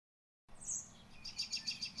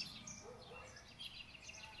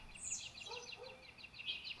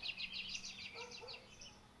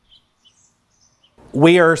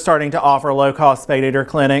We are starting to offer low-cost spay neuter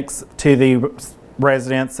clinics to the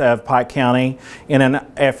residents of Pike County in an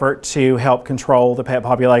effort to help control the pet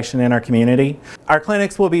population in our community. Our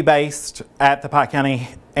clinics will be based at the Pike County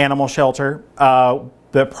Animal Shelter,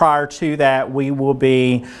 but prior to that we will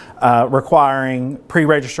be requiring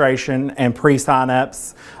pre-registration and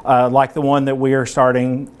pre-sign-ups like the one that we are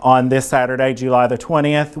starting on this Saturday, July the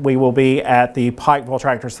 20th. We will be at the Pikeville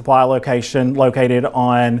Tractor Supply location located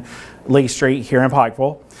on Lee Street here in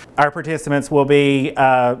Pikeville. Our participants will be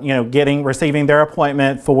receiving their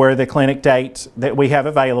appointment for the clinic date that we have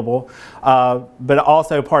available, but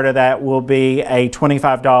also part of that will be a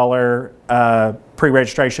 $25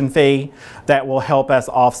 pre-registration fee that will help us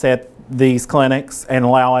offset these clinics and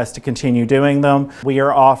allow us to continue doing them. We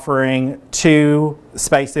are offering 2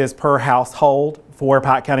 spaces per household for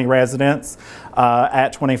Pike County residents at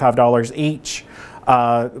 $25 each.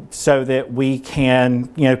 So that we can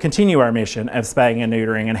continue our mission of spaying and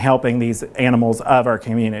neutering and helping these animals of our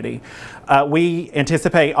community. We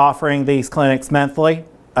anticipate offering these clinics monthly.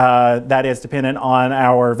 That is dependent on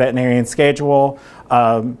our veterinarian schedule,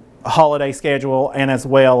 holiday schedule, and as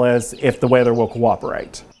well as if the weather will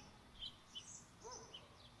cooperate.